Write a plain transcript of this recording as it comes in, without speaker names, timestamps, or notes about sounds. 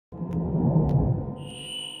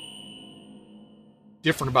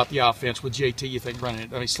different about the offense with JT, you think, running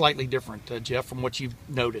it? I mean, slightly different, Jeff, from what you've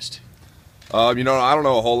noticed. I don't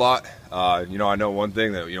know a whole lot. I know one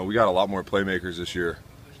thing that, we got a lot more playmakers this year,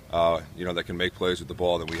 that can make plays with the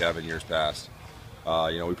ball than we have in years past. We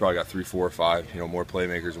probably got 3, 4, 5, more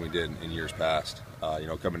playmakers than we did in years past,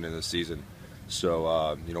 coming into this season.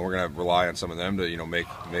 So, we're going to rely on some of them to,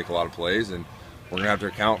 make a lot of plays, and we're going to have to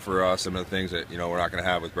account for some of the things that, we're not going to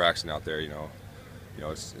have with Braxton out there.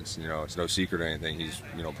 It's no secret or anything. He's,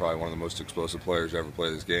 probably one of the most explosive players to ever play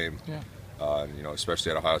this game. Yeah.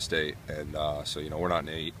 Especially at Ohio State, and so we're not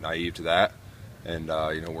naive to that, and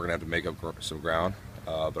we're gonna have to make up some ground.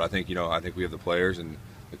 But I think we have the players and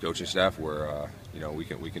the coaching staff where we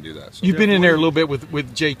can do that. So. You've been in there a little bit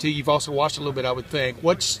with JT. You've also watched a little bit, I would think.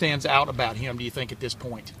 What stands out about him, do you think, at this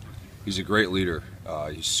point? He's a great leader.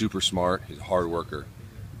 He's super smart. He's a hard worker,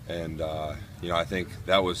 and I think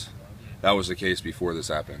that was the case before this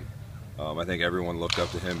happened. I think everyone looked up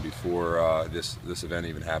to him before this event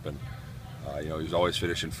even happened. He was always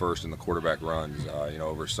finishing first in the quarterback runs,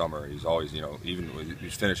 over summer. He's always, even he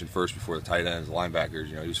was finishing first before the tight ends, linebackers.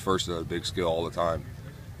 He was first in a big skill all the time.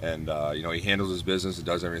 And, he handles his business and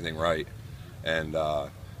does everything right. And,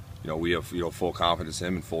 we have, full confidence in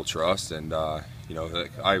him and full trust. And, I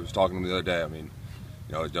was talking to him the other day. I mean,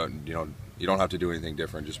 you don't have to do anything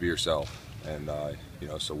different. Just be yourself. And,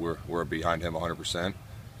 so we're behind him 100%.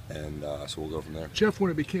 And so we'll go from there. Jeff,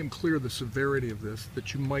 when it became clear the severity of this,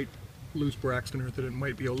 that you might lose Braxton, or that it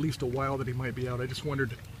might be at least a while that he might be out, I just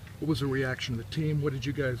wondered, what was the reaction of the team? What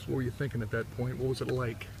were you thinking at that point? What was it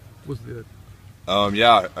like?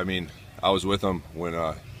 Yeah, I mean, I was with him when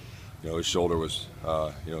his shoulder was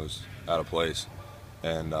was out of place,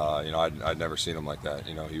 and I'd never seen him like that.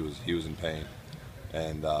 He was in pain,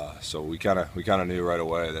 and so we kind of knew right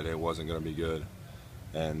away that it wasn't going to be good.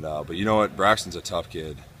 And but you know what, Braxton's a tough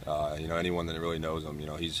kid. Anyone that really knows him,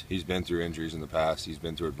 he's been through injuries in the past. He's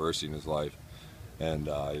been through adversity in his life, and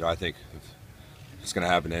I think if it's going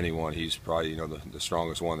to happen to anyone, he's probably the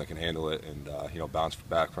strongest one that can handle it and bounce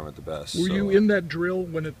back from it the best. Were you in that drill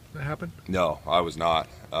when it happened? No, I was not.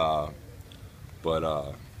 But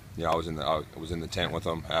I was in the tent with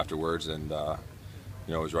him afterwards, and I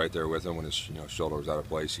was right there with him when his shoulder was out of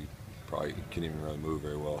place. He probably couldn't even really move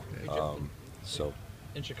very well. So.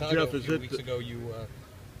 In Chicago, Jeff, a few weeks ago, you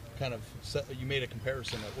you made a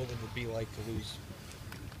comparison of what would it be like to lose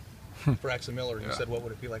Braxton Miller, and you said what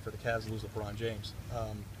would it be like for the Cavs to lose LeBron James.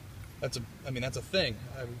 That's a thing.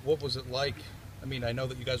 What was it like? I mean, I know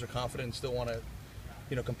that you guys are confident and still want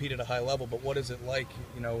to compete at a high level, but what is it like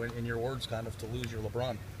in your words kind of to lose your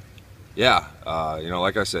LeBron? Yeah,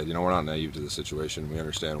 like I said, we're not naive to the situation. We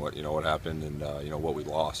understand what what happened and what we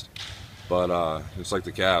lost. But it's like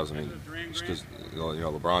the Cavs. I mean, just because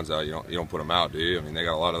LeBron's out, you don't put him out, do you? I mean, they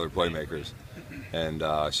got a lot of other playmakers, and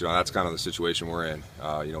so that's kind of the situation we're in.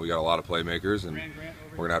 We got a lot of playmakers, and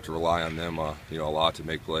we're gonna have to rely on them, a lot to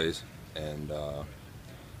make plays. And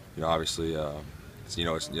obviously, it's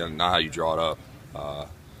not how you draw it up.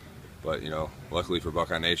 But luckily for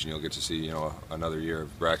Buckeye Nation, you'll get to see another year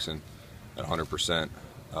of Braxton at 100%.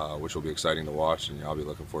 Which will be exciting to watch, and I'll be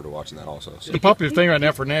looking forward to watching that also. So. The popular thing right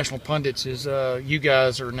now for national pundits is you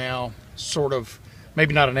guys are now sort of,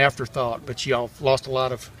 maybe not an afterthought, but y'all lost a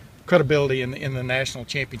lot of credibility in the national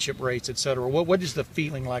championship race, et cetera. What is the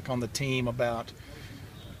feeling like on the team about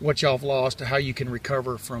what y'all have lost, how you can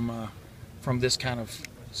recover from this kind of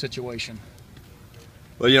situation?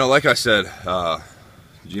 Well, like I said, I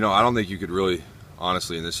don't think you could really,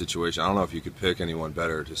 honestly, in this situation, I don't know if you could pick anyone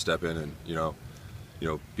better to step in and,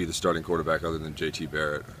 be the starting quarterback other than JT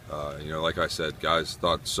Barrett. Like I said, guys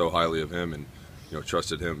thought so highly of him and,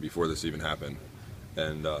 trusted him before this even happened.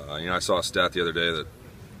 And, I saw a stat the other day that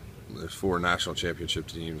there's 4 national championship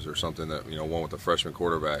teams or something that, won with a freshman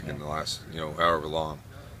quarterback in the last, however long.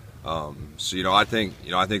 So, I think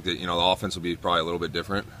that, the offense will be probably a little bit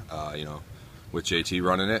different, with JT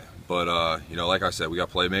running it. But, like I said, we got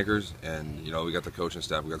playmakers, and, we got the coaching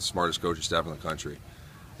staff. We got the smartest coaching staff in the country.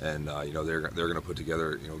 And they're going to put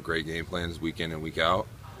together great game plans week in and week out,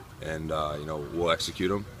 and we'll execute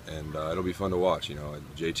them, and it'll be fun to watch.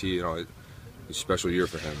 JT, it's a special year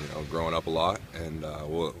for him. Growing up a lot, and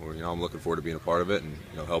I'm looking forward to being a part of it and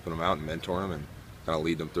helping him out and mentoring him and kind of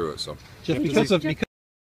lead them through it. So Jeff, because